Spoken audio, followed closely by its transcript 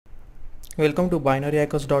Welcome to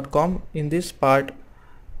binaryhackers.com. In this part,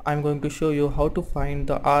 I'm going to show you how to find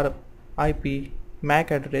the ARP IP,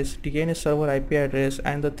 MAC address, DNS server IP address,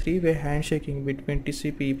 and the three-way handshaking between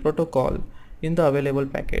TCP protocol in the available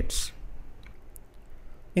packets.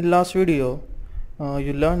 In last video,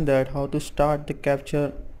 you learned that how to start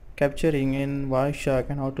the capturing in Wireshark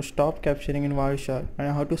and how to stop capturing in Wireshark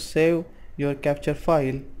and how to save your capture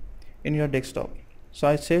file in your desktop. So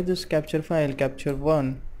I saved this capture file, capture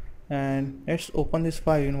 1, and let's open this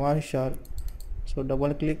file in Wireshark. So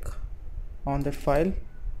double click on that file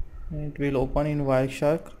and it will open in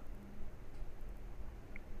Wireshark.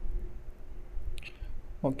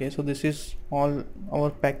 Okay, so this is all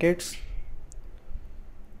our packets,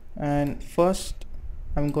 and first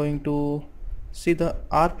I'm going to see the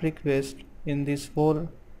ARP request in this whole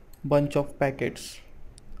bunch of packets.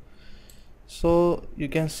 So you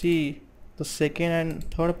can see the second and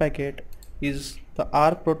third packet is the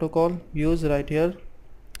ARP protocol used right here.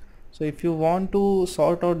 So if you want to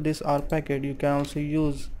sort out this ARP packet, you can also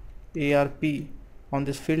use ARP on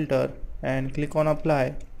this filter and click on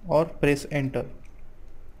apply or press enter.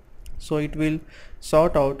 So it will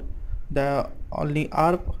sort out the only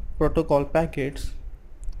ARP protocol packets,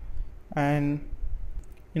 and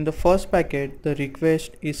in the first packet the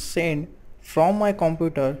request is sent from my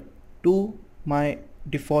computer to my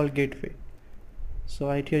default gateway. So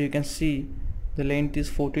right here you can see the length is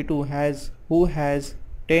 42 who has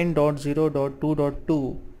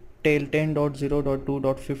 10.0.2.2 tail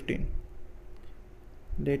 10.0.2.15.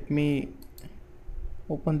 Let me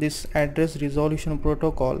open this address resolution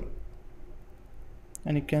protocol,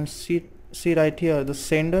 and you can see right here the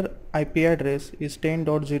sender IP address is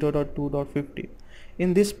 10.0.2.50.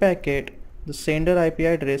 In this packet the sender IP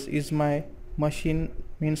address is my machine,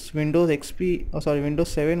 means Windows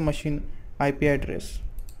 7 machine IP address.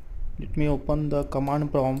 Let me open the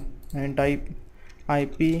command prompt and type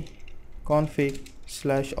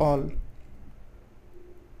ipconfig/all.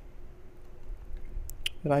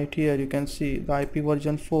 Right here you can see the IP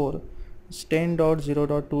version 4 is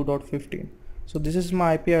 10.0.2.15. so this is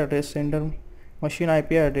my IP address, sender machine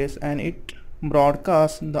IP address, and it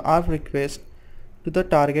broadcasts the ARP request to the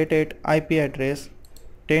targeted IP address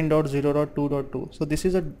 10.0.2.2. so this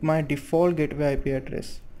is my default gateway IP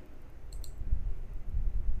address.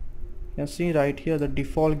 You can see right here the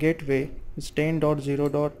default gateway is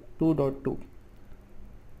 10.0.2.2.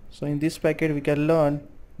 so in this packet we can learn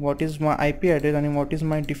what is my IP address and what is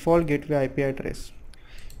my default gateway IP address.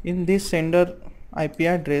 In this sender IP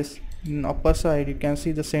address, in upper side you can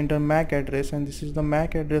see the sender MAC address, and this is the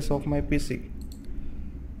MAC address of my PC.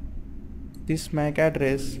 This MAC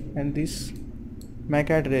address and this MAC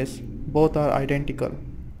address both are identical.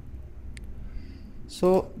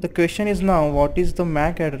 So the question is now, what is the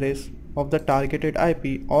MAC address of the targeted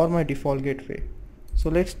IP or my default gateway? So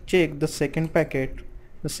let's check the second packet.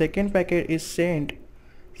 The second packet is sent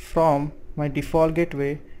from my default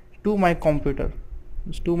gateway to my computer,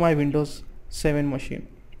 to my Windows 7 machine.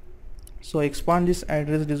 So expand this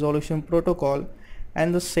address resolution protocol,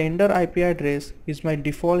 and the sender IP address is my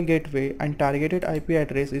default gateway and targeted IP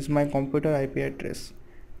address is my computer IP address,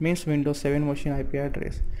 means Windows 7 machine IP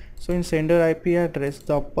address. So in sender IP address,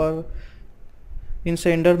 in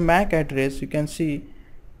sender MAC address, you can see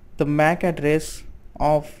the MAC address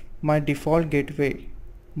of my default gateway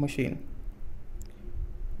machine.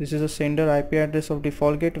 This is the sender IP address of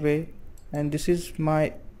default gateway, and this is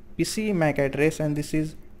my PC MAC address, and this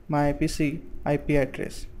is my PC IP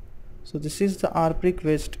address. So this is the ARP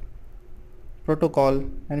request protocol,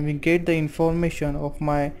 and we get the information of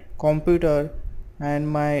my computer and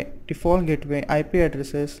my default gateway IP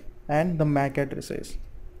addresses and the MAC addresses.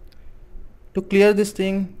 To clear this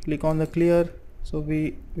thing, click on the clear. So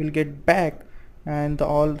we will get back, and the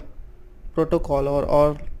all protocol or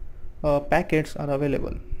all packets are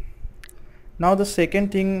available. Now the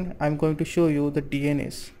second thing I'm going to show you the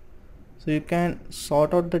DNS. So you can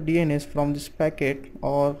sort out the DNS from this packet,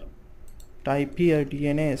 or type here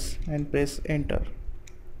DNS and press enter.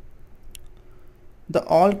 The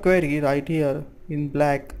all query right here in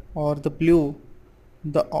black or the blue,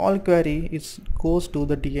 the all query goes to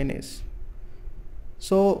the DNS.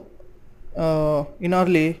 So in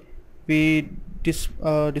early we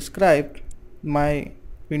described my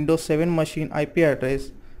Windows 7 machine IP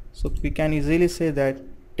address, so we can easily say that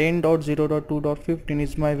 10.0.2.15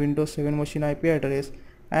 is my Windows 7 machine IP address,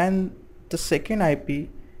 and the second IP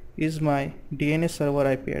is my DNS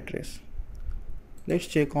server IP address. Let's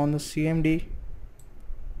check on the CMD.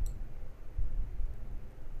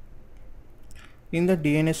 In the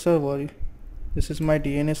DNS server, this is my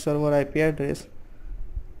DNS server IP address,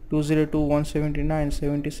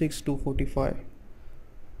 202.179.76.245.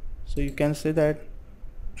 So you can say that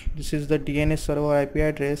this is the DNS server IP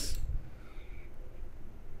address.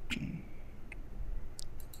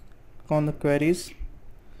 On the queries,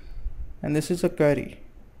 and this is a query.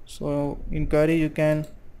 So in query you can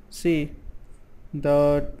see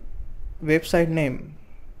the website name.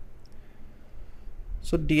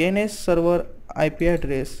 So DNS server IP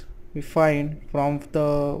address we find from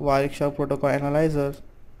the Wireshark protocol analyzer.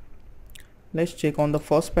 Let's check on the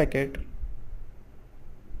first packet.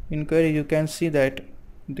 In query you can see that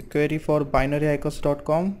the query for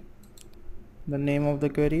binaryhackers.com, the name of the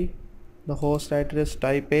query, the host address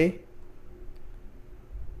type A,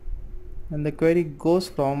 and the query goes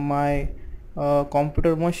from my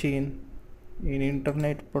computer machine in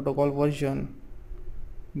internet protocol version.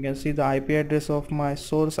 You can see the IP address of my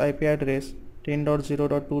source IP address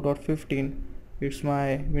 10.0.2.15. it's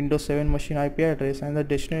my Windows 7 machine IP address, and the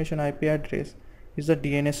destination IP address is the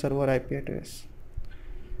DNS server IP address.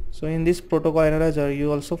 So in this protocol analyzer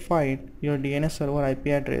you also find your DNS server IP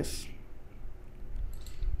address.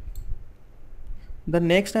 The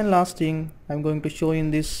next and last thing I'm going to show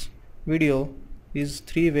in this video is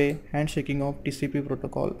three-way handshaking of TCP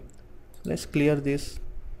protocol. Let's clear this.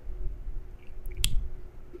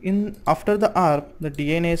 After the ARP, the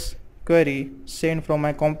DNS query sent from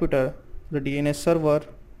my computer to the DNS server.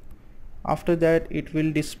 After that it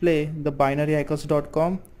will display the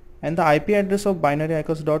binaryhackers.com, and the IP address of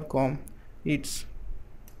binaryhackers.com it's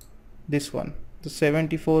this one, the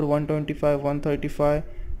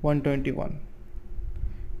 74.125.135.121.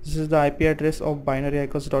 This is the IP address of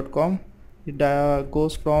binaryhackers.com. It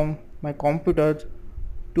goes from my computer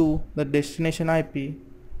to the destination IP,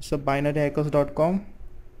 it's a binaryhackers.com,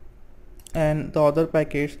 and the other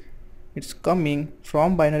packets it's coming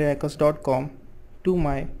from binaryhackers.com to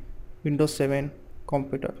my Windows 7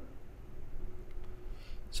 computer.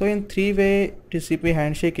 So in three-way TCP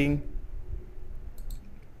handshaking,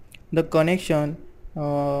 the connection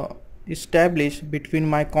established between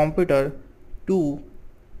my computer to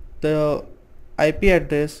the IP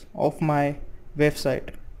address of my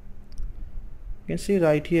website. You can see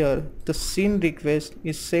right here the SYN request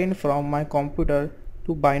is sent from my computer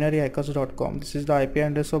to binaryhackers.com. This is the IP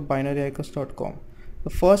address of binaryhackers.com. The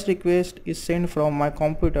first request is sent from my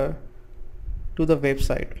computer to the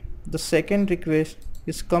website. The second request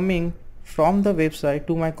is coming from the website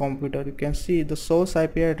to my computer. You can see the source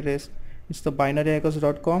IP address is the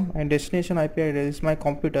binaryhackers.com, and destination IP address is my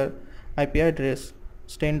computer IP address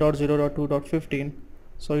 10.0.2.15.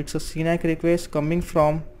 so it's a CNAC request coming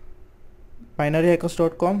from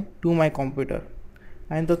binaryhackers.com to my computer.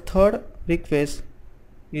 And the third request,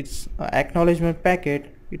 it's acknowledgement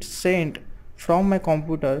packet, it's sent from my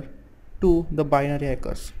computer to the binary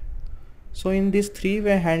hackers. So in this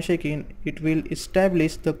three-way handshaking, it will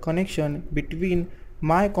establish the connection between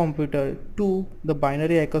my computer to the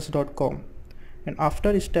binaryhackers.com, and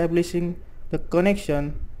after establishing the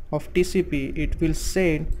connection of TCP, it will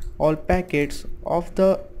send all packets of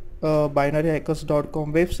the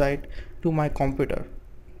binaryhackers.com website to my computer.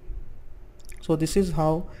 So this is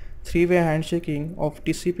how three-way handshaking of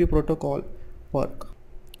TCP protocol work.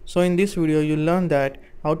 So in this video you learned that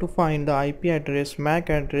how to find the IP address, MAC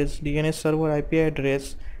address, DNS server IP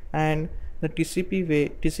address, and the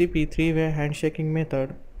TCP three-way handshaking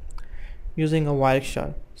method using a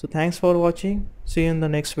Wireshark. So thanks for watching. See you in the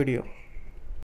next video.